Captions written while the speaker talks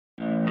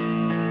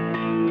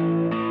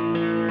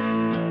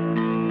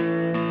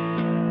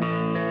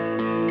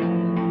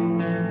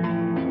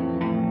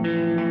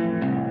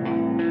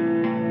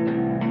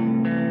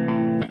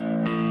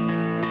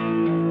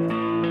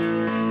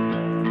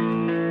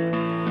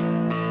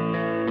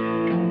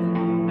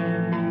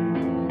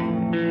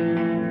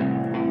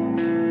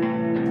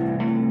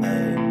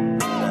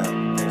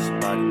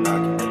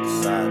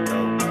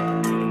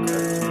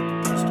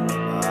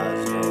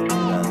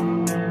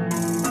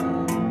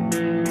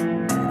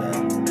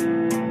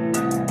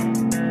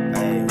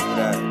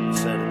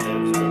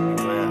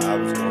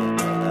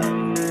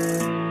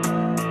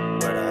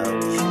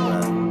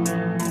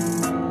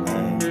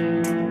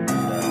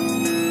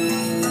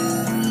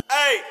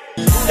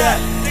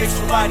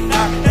somebody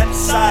knocking at the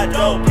side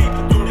door.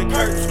 Peeping through the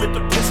curtains with the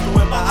pistol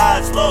in my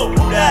eyes low.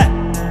 Who that?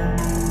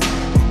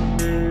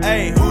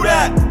 Hey, who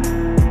that?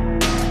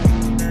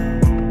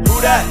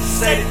 Who that?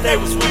 Say that they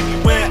was with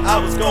me when I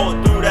was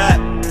going through that.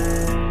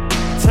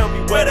 Tell me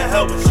where the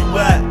hell was you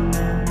at?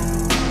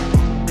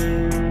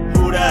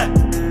 Who that?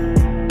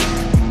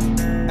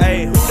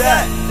 Hey, who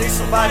that? Think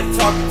somebody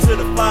talking to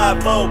the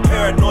 5-0.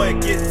 Paranoia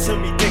getting to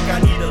me, think I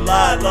need to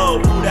lie low.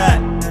 Who that?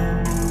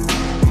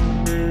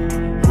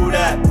 Who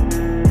that?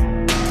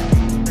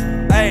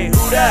 Hey,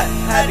 who that?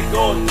 Had to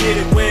go and get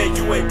it when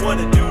you ain't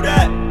wanna do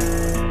that.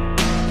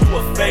 You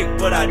a fake,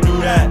 but I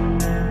knew that.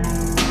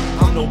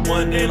 I'm the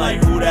one they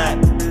like, who that?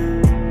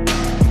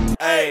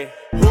 Hey,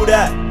 who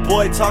that?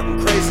 Boy talking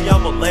crazy,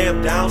 I'ma lay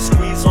him down.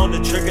 Squeeze on the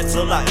trigger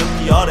till I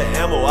empty all the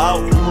ammo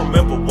out. You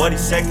remember what he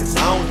said, cause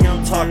I don't hear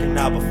him talking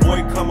now. Before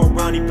he come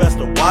around, he best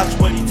to watch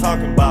what he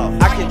talking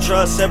about. I can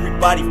trust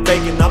everybody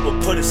faking,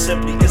 I'ma put it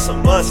simply. It's a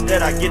must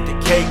that I get the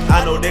cake.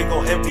 I know they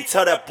gon' envy.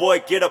 Tell that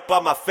boy, get up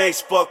on my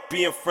face, fuck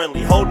being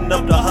friendly. Holding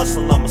up the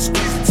hustle, I'ma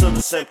squeeze it till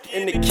it's empty.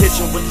 In the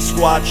kitchen with the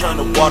squad, trying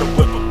to water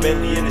whip a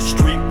Bentley. In the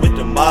street with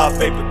the mob,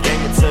 VAPA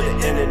gang until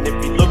the end. And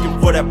if he looking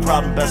for that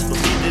problem, best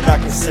believe that I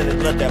can send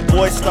it. Let that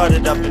boy start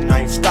it up and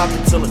I ain't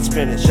stopping till it's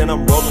finished. And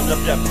I'm rolling up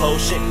that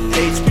potion,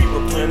 HP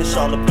replenished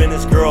all up in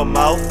his girl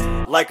mouth.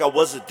 Like I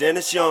was a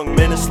dentist, young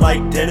menace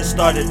like Dennis.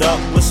 Started up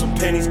with some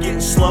pennies,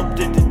 getting slumped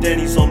into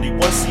Denny's. Only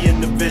one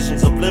seeing the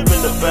visions of living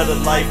a better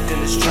life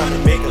than it's trying to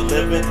make a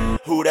living.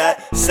 Who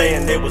that?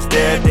 Saying they was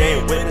there, they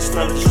ain't witnessed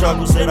none of the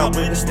struggles that I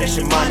witnessed. They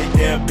should mind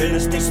their damn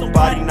business. Think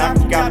somebody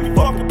knocking, got me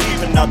fucking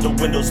peeping out the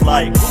windows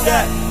like, who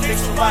that? Think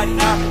somebody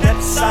knocking at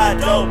the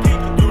side door.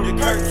 Peeping through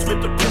the curtains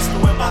with the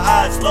pistol in my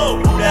eyes low.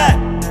 Who that?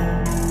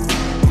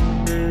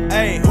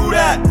 Hey, who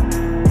that?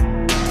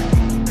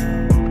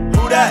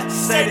 Who that?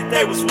 Say that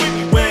they was with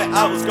me when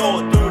I was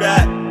going through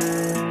that.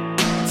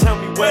 Tell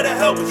me where the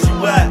hell was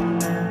you at?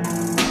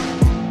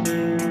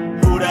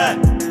 Who that?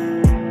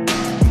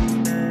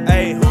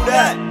 Hey, who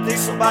that? Think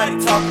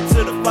somebody talking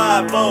to the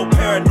 5-0.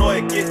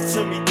 Paranoia getting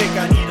to me, think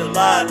I need to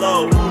lie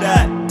low. Who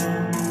that?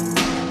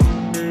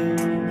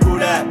 Who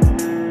that?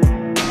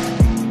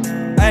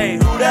 Hey,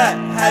 who that?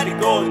 Had to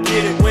go and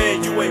get it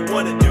when you ain't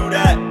wanna do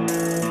that.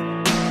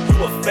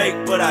 You a fake,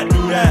 but I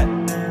knew that.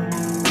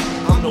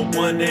 I'm the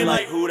one they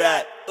like, who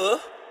that?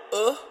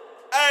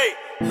 Hey,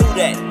 Who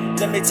that?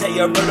 Let me tell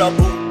you,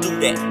 MurrdaBoo, do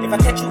that. If I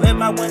catch you at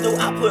my window,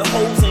 I put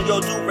holes in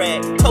your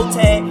do-rag. Toe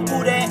tag,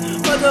 who that?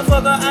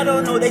 Motherfucker, I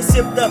don't know, they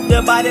sipped up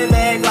their body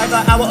bag like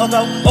an hour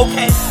ago.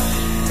 Okay,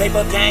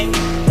 VAPA gang,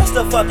 that's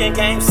the fucking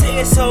game. Say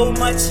it so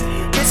much,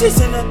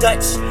 bitches in the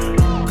Dutch.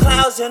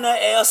 Clouds in the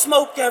air,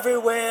 smoke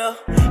everywhere.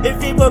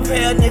 If you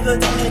prepare, nigga,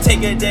 don't even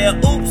take it there.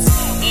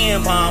 Oops,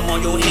 N-bomb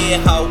on your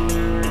head, ho.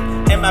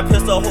 And my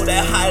pistol hold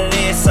that hot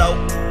lead, so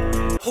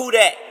who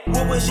that?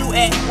 Where was you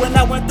at when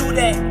I went through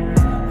that?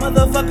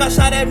 Motherfucker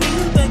shot at me,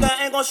 you think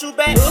I ain't gon' shoot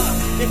back?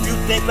 If you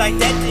think like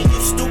that, then you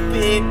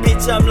stupid.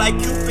 Bitch, I'm like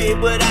Cupid,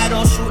 but I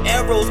don't shoot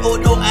arrows. Oh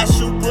no, I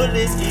shoot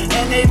bullets,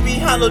 and they be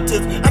hollow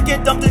tips. I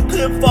can dump the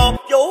clip for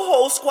your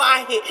whole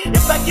squad hit.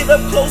 If I get up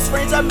close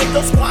range, I make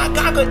those squad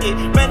goggle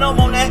it. Man, I'm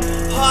on that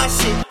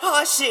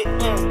hard shit.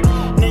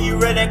 Then you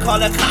ready to call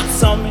the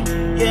cops on me?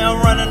 Yeah,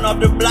 I'm running off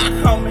the block,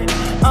 homie.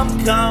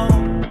 I'm gone.